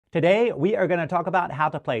Today, we are going to talk about how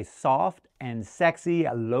to play soft and sexy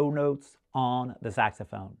low notes on the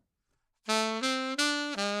saxophone.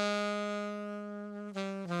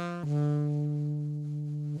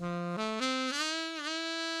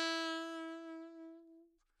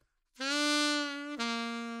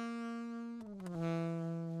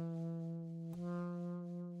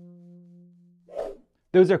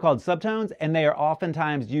 Those are called subtones, and they are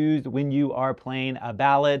oftentimes used when you are playing a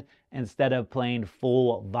ballad instead of playing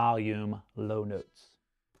full volume low notes.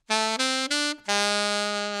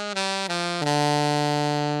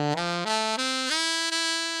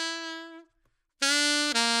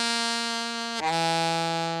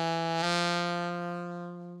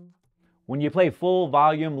 When you play full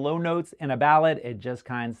volume low notes in a ballad, it just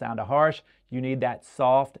kind of sounds harsh. You need that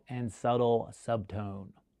soft and subtle subtone.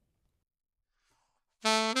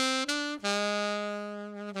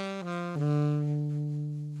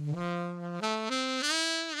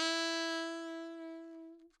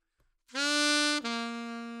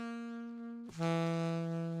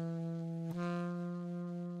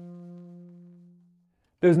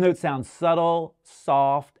 Those notes sound subtle,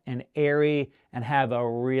 soft, and airy, and have a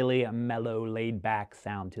really mellow, laid-back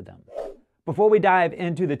sound to them. Before we dive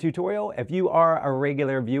into the tutorial, if you are a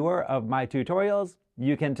regular viewer of my tutorials,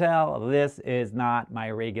 you can tell this is not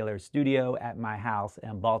my regular studio at my house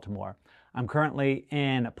in Baltimore. I'm currently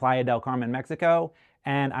in Playa del Carmen, Mexico,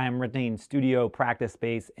 and I'm renting studio practice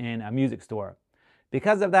space in a music store.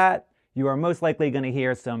 Because of that, you are most likely going to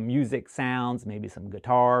hear some music sounds, maybe some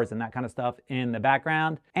guitars and that kind of stuff in the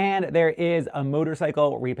background. And there is a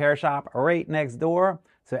motorcycle repair shop right next door.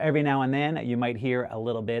 So every now and then you might hear a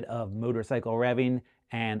little bit of motorcycle revving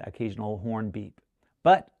and occasional horn beep.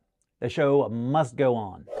 But the show must go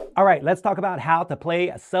on. All right, let's talk about how to play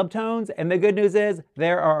subtones. And the good news is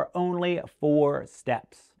there are only 4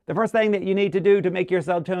 steps. The first thing that you need to do to make your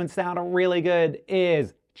subtones sound really good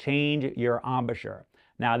is change your embouchure.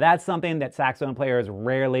 Now that's something that saxophone players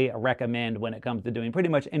rarely recommend when it comes to doing pretty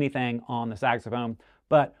much anything on the saxophone.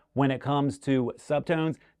 But when it comes to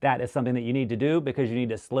subtones, that is something that you need to do because you need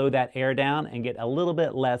to slow that air down and get a little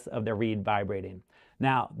bit less of the reed vibrating.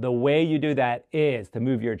 Now, the way you do that is to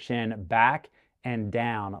move your chin back and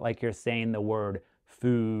down like you're saying the word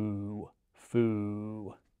foo,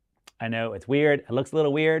 foo. I know it's weird. It looks a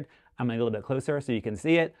little weird. I'm going to get a little bit closer so you can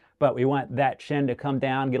see it, but we want that chin to come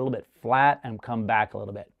down, get a little bit flat, and come back a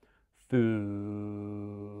little bit.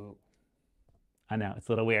 Foo. I know, it's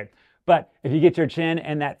a little weird. But if you get your chin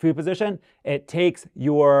in that foo position, it takes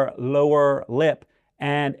your lower lip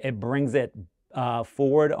and it brings it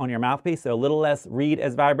forward on your mouthpiece, so a little less reed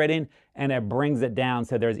is vibrating, and it brings it down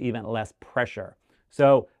so there's even less pressure.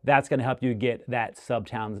 So that's going to help you get that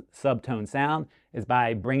subtone sound, is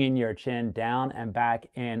by bringing your chin down and back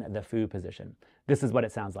in the foo position. This is what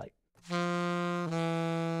it sounds like.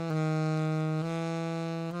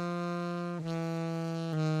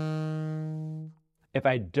 If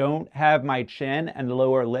I don't have my chin and the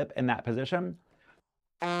lower lip in that position,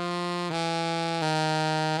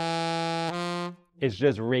 it's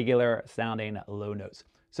just regular sounding low notes.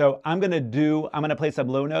 So I'm gonna play some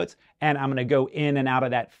low notes, and I'm gonna go in and out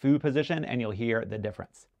of that foo position, and you'll hear the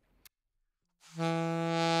difference.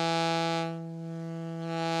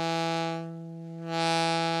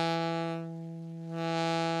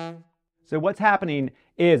 So what's happening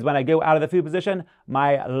is when I go out of the foo position,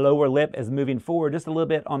 my lower lip is moving forward just a little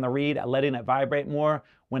bit on the reed, letting it vibrate more.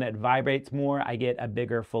 When it vibrates more, I get a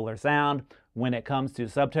bigger, fuller sound. When it comes to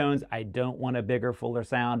subtones, I don't want a bigger, fuller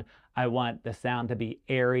sound. I want the sound to be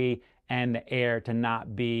airy and the air to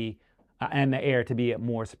not be, to be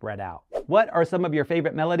more spread out. What are some of your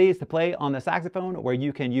favorite melodies to play on the saxophone where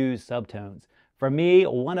you can use subtones? For me,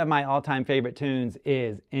 one of my all-time favorite tunes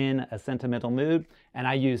is In a Sentimental Mood, and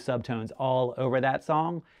I use subtones all over that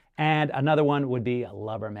song. And another one would be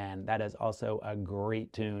Lover Man. That is also a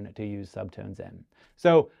great tune to use subtones in.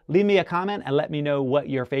 So leave me a comment and let me know what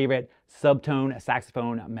your favorite subtone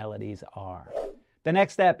saxophone melodies are. The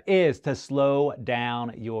next step is to slow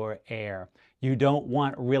down your air. You don't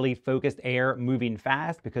want really focused air moving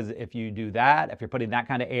fast, because if you do that, if you're putting that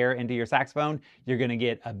kind of air into your saxophone, you're going to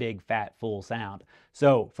get a big, fat, full sound.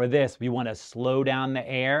 So for this, we want to slow down the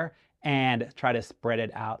air and try to spread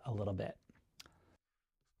it out a little bit.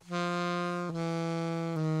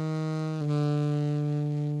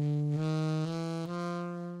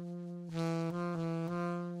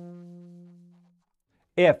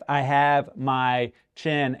 If I have my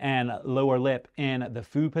chin and lower lip in the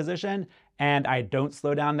foo position and I don't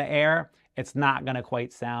slow down the air, it's not going to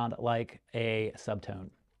quite sound like a subtone.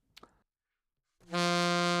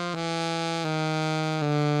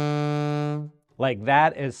 Like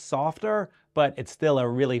that is softer, but it's still a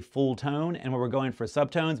really full tone. And when we're going for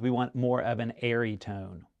subtones, we want more of an airy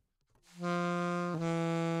tone.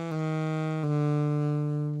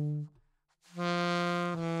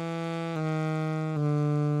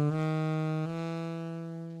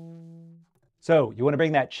 So you want to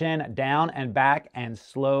bring that chin down and back and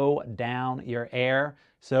slow down your air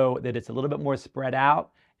so that it's a little bit more spread out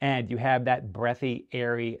and you have that breathy,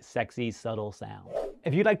 airy, sexy, subtle sound.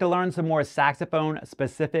 If you'd like to learn some more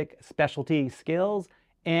saxophone-specific specialty skills,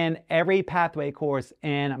 in every pathway course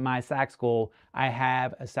in my sax school, I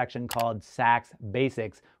have a section called Sax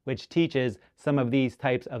Basics, which teaches some of these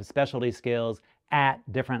types of specialty skills at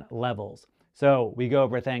different levels. So we go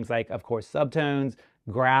over things like, of course, subtones,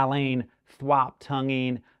 growling, thwop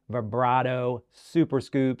tonguing, vibrato, super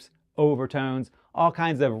scoops, overtones, all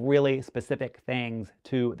kinds of really specific things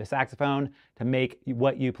to the saxophone to make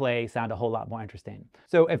what you play sound a whole lot more interesting.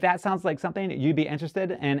 So if that sounds like something you'd be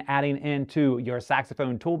interested in adding into your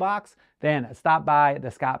saxophone toolbox, then stop by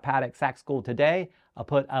the Scott Paddock Sax School today. I'll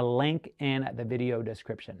put a link in the video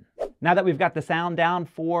description. Now that we've got the sound down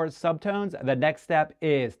for subtones, the next step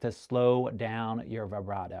is to slow down your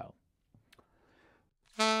vibrato.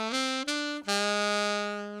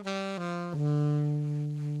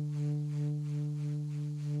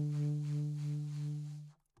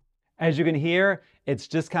 As you can hear, it's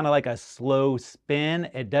just kind of like a slow spin.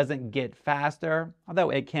 It doesn't get faster, although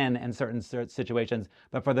it can in certain situations.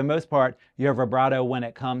 But for the most part, your vibrato when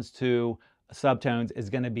it comes to subtones is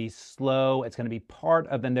going to be slow. It's going to be part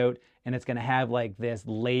of the note, and it's going to have like this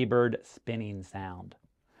labored spinning sound.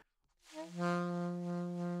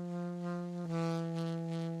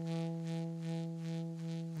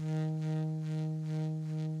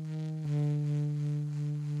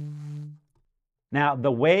 Now,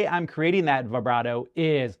 the way I'm creating that vibrato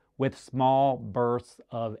is with small bursts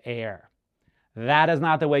of air. That is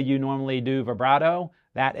not the way you normally do vibrato.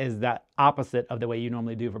 That is the opposite of the way you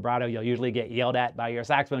normally do vibrato. You'll usually get yelled at by your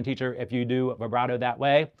saxophone teacher if you do vibrato that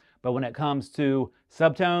way. But when it comes to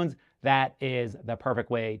subtones, that is the perfect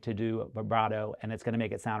way to do vibrato, and it's going to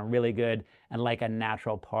make it sound really good and like a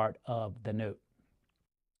natural part of the note.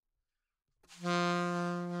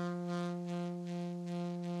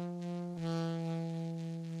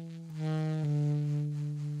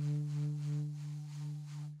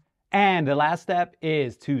 And the last step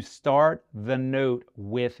is to start the note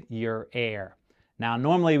with your air. Now,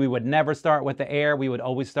 normally we would never start with the air. We would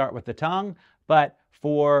always start with the tongue. But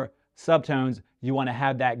for subtones, you want to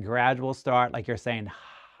have that gradual start like you're saying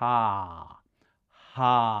ha,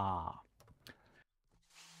 ha.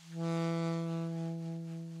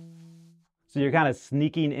 So you're kind of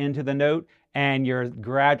sneaking into the note and you're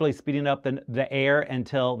gradually speeding up the air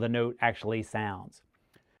until the note actually sounds.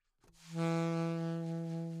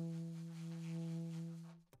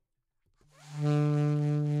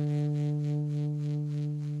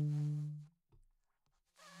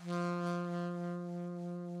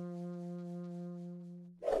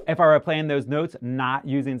 If I were playing those notes not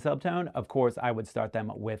using subtone, of course I would start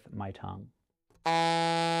them with my tongue.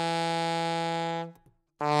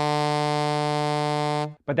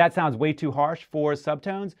 But that sounds way too harsh for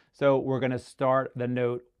subtones, so we're going to start the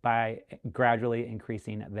note by gradually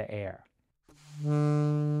increasing the air.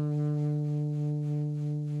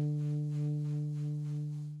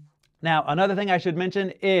 Now, another thing I should mention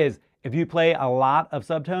is if you play a lot of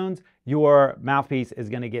subtones, your mouthpiece is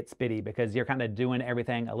going to get spitty because you're kind of doing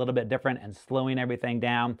everything a little bit different and slowing everything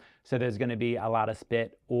down. So there's going to be a lot of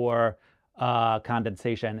spit or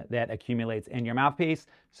condensation that accumulates in your mouthpiece.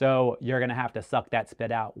 So you're going to have to suck that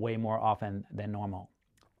spit out way more often than normal.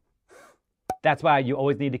 That's why you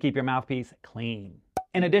always need to keep your mouthpiece clean.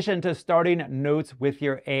 In addition to starting notes with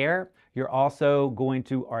your air, you're also going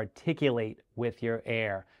to articulate with your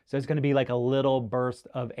air. So it's going to be like a little burst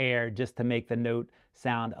of air just to make the note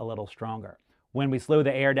sound a little stronger. When we slow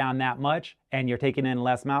the air down that much and you're taking in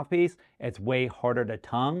less mouthpiece, it's way harder to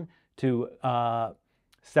tongue to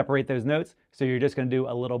separate those notes. So you're just going to do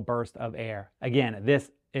a little burst of air. Again,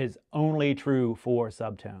 this is only true for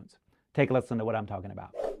subtones. Take a listen to what I'm talking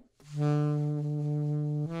about.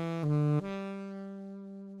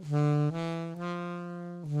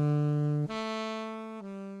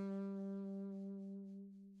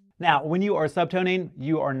 Now, when you are subtoning,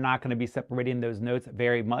 you are not going to be separating those notes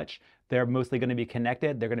very much. They're mostly going to be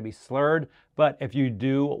connected. They're going to be slurred. But if you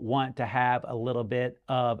do want to have a little bit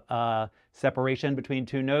of separation between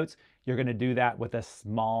two notes, you're going to do that with a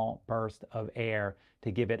small burst of air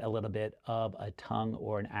to give it a little bit of a tongue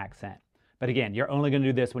or an accent. But again, you're only going to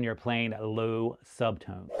do this when you're playing low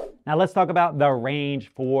subtones. Now let's talk about the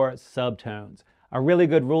range for subtones. A really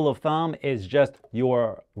good rule of thumb is just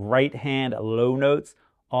your right hand low notes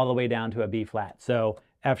all the way down to a B flat. So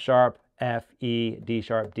F sharp, F, E, D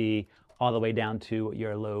sharp, D, all the way down to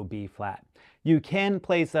your low B flat. You can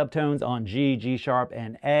play subtones on G, G sharp,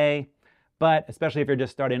 and A, but especially if you're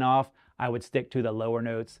just starting off, I would stick to the lower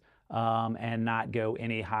notes and not go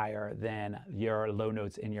any higher than your low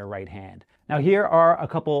notes in your right hand. Now here are a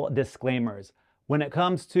couple disclaimers. When it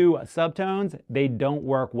comes to subtones, they don't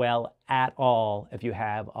work well at all if you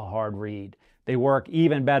have a hard reed. They work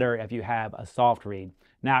even better if you have a soft reed.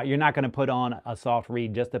 Now, you're not going to put on a soft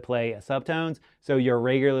reed just to play subtones, so your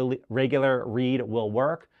regular reed will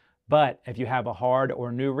work. But if you have a hard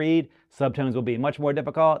or new reed, subtones will be much more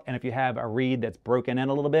difficult. And if you have a reed that's broken in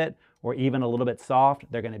a little bit or even a little bit soft,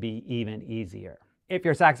 they're going to be even easier. If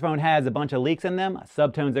your saxophone has a bunch of leaks in them,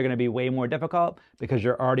 subtones are going to be way more difficult because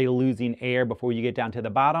you're already losing air before you get down to the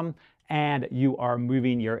bottom, and you are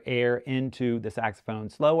moving your air into the saxophone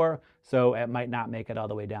slower, so it might not make it all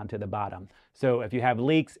the way down to the bottom. So if you have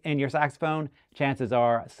leaks in your saxophone, chances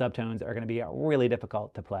are subtones are going to be really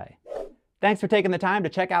difficult to play. Thanks for taking the time to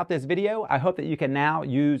check out this video. I hope that you can now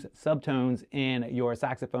use subtones in your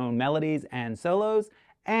saxophone melodies and solos.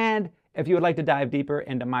 And if you would like to dive deeper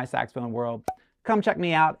into my saxophone world, come check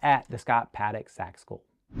me out at the Scott Paddock Sax School.